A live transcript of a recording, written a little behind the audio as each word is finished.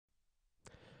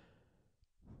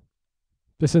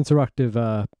This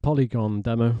interactive Polygon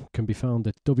demo can be found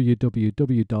at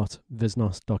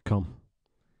www.visnos.com.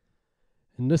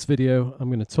 In this video, I'm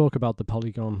going to talk about the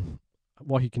Polygon,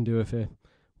 what you can do with it,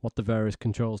 what the various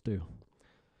controls do.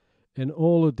 In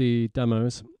all of the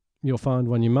demos, you'll find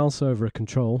when you mouse over a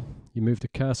control, you move the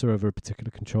cursor over a particular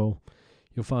control,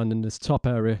 you'll find in this top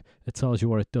area, it tells you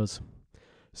what it does.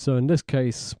 So in this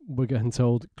case, we're getting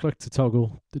told, click to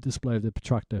toggle the display of the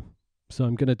protractor. So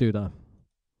I'm going to do that.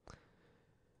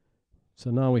 So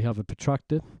now we have a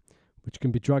protractor, which can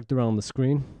be dragged around the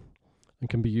screen and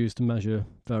can be used to measure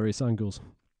various angles.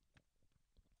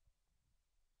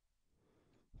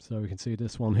 So we can see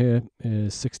this one here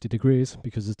is 60 degrees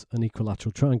because it's an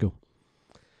equilateral triangle.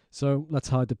 So let's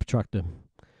hide the protractor.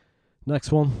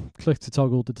 Next one, click to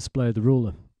toggle the display of the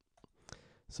ruler.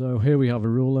 So here we have a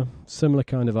ruler, similar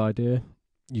kind of idea.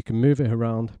 You can move it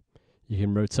around, you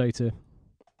can rotate it.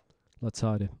 Let's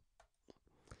hide it.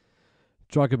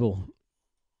 Draggable.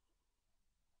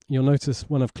 You'll notice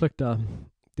when I've clicked that,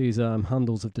 these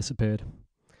handles have disappeared.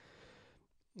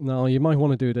 Now you might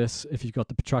want to do this if you've got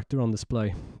the protractor on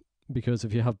display, because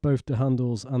if you have both the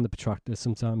handles and the protractor,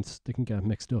 sometimes they can get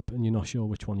mixed up and you're not sure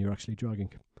which one you're actually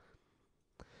dragging.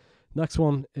 Next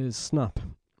one is snap.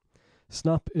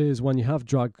 Snap is when you have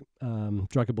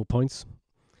draggable points.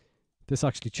 This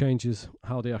actually changes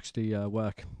how they actually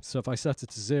work. So if I set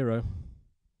it to 0,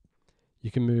 you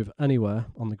can move anywhere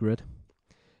on the grid.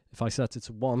 If I set it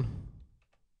to 1,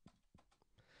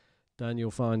 then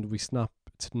you'll find we snap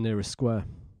to the nearest square.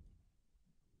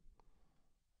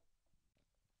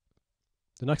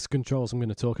 The next controls I'm going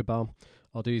to talk about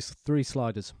are these 3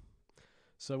 sliders.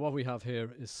 So what we have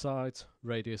here is size,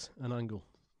 radius and angle.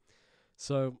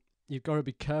 So you've got to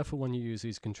be careful when you use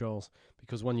these controls,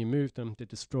 because when you move them, they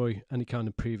destroy any kind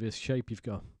of previous shape you've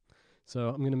got. So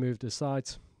I'm going to move the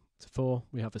sides to 4.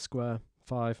 We have a square,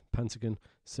 5 pentagon,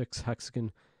 6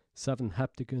 hexagon, 7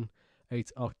 heptagon,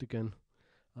 8 octagon,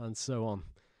 and so on.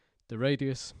 The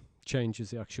radius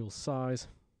changes the actual size.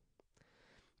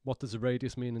 What does a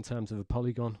radius mean in terms of a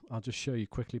polygon? I'll just show you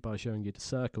quickly by showing you the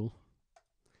circle.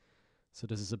 So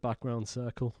this is a background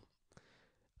circle,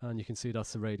 and you can see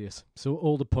that's the radius. So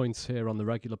all the points here on the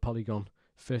regular polygon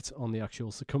fit on the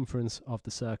actual circumference of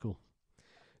the circle.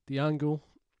 The angle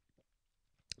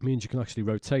means you can actually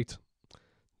rotate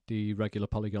the regular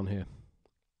polygon here.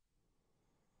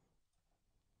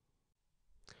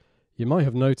 You might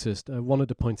have noticed one of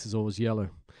the points is always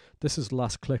yellow. This is the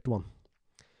last clicked one.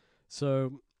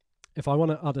 So if I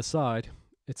want to add a side,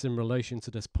 it's in relation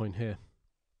to this point here.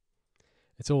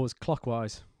 It's always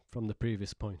clockwise from the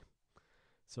previous point.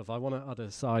 So if I want to add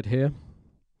a side here,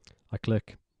 I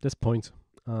click this point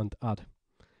and add.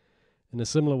 In a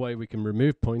similar way, we can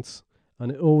remove points,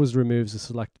 and it always removes a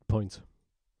selected point.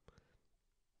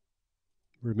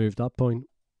 Remove that point.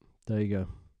 There you go.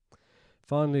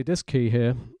 Finally, this key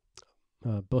here,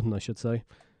 button I should say,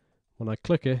 when I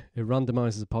click it, it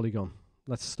randomizes the polygon.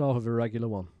 Let's start with a regular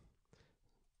one.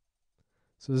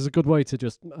 So this is a good way to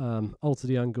just alter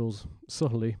the angles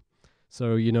subtly,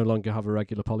 so you no longer have a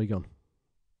regular polygon.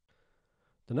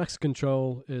 The next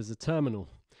control is a terminal.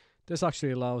 This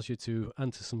actually allows you to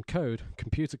enter some code,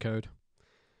 computer code,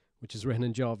 which is written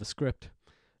in JavaScript,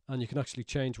 and you can actually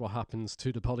change what happens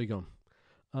to the polygon.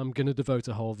 I'm going to devote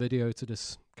a whole video to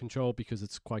this control because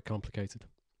it's quite complicated.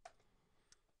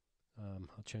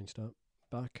 I'll change that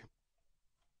back.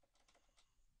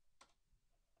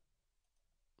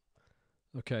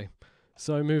 Okay,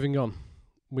 so moving on.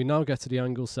 We now get to the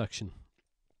angle section.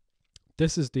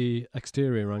 This is the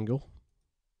exterior angle.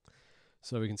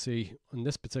 So we can see in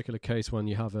this particular case, when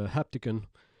you have a heptagon,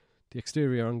 the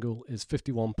exterior angle is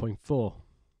 51.4.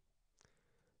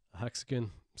 A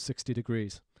hexagon, 60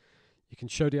 degrees. You can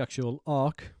show the actual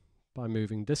arc by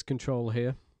moving this control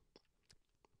here.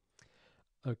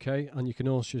 Okay, and you can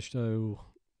also show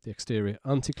the exterior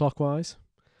anti-clockwise.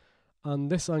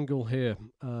 And this angle here,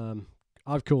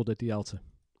 I've called it the alta.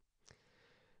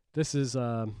 This is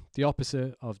the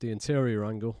opposite of the interior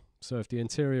angle. So if the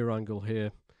interior angle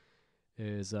here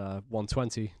is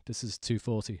 120, this is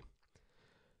 240.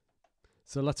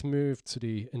 So let's move to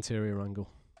the interior angle.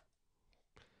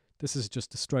 This is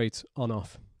just a straight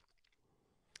on-off.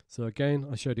 So again,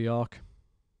 I show the arc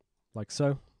like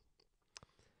so.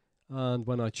 And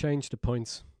when I change the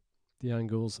points, the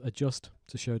angles adjust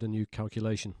to show the new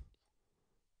calculation.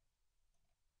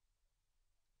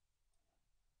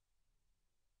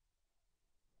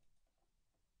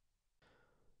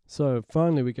 So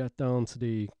finally we get down to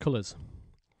the colors.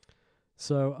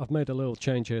 So I've made a little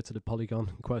change here to the polygon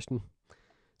in question.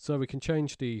 So we can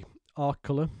change the arc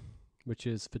color, which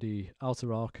is for the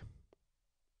outer arc.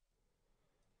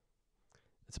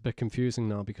 It's a bit confusing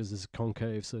now because there's a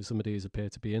concave, so some of these appear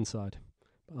to be inside.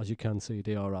 But as you can see,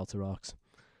 they are outer arcs.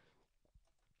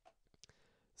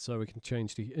 So we can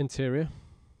change the interior,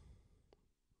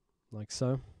 like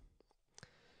so.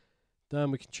 Then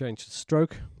we can change the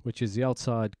stroke, which is the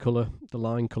outside colour, the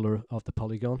line colour of the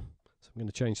polygon. So I'm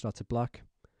going to change that to black.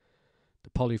 The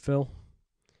polyfill,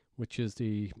 which is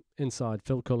the inside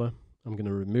fill colour, I'm going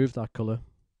to remove that colour.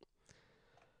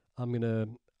 I'm going to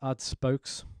add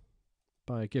spokes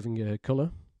by giving it a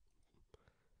colour.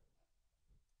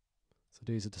 So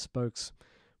these are the spokes,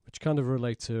 which kind of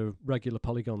relate to regular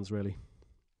polygons really.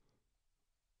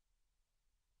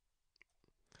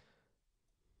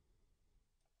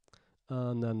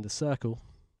 And then the circle,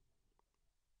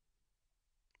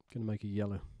 I'm going to make it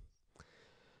yellow.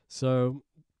 So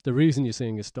the reason you're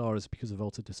seeing a star is because of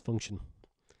voltage dysfunction.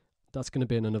 That's going to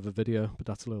be in another video, but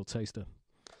that's a little taster.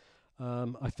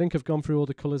 I think I've gone through all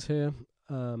the colours here.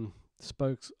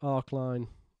 Spokes, arc line,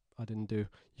 I didn't do.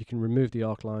 You can remove the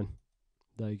arc line.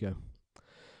 There you go.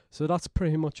 So that's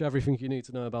pretty much everything you need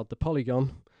to know about the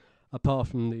Polygon, apart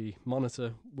from the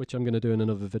monitor, which I'm going to do in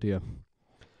another video.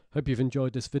 Hope you've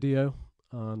enjoyed this video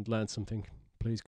and learned something.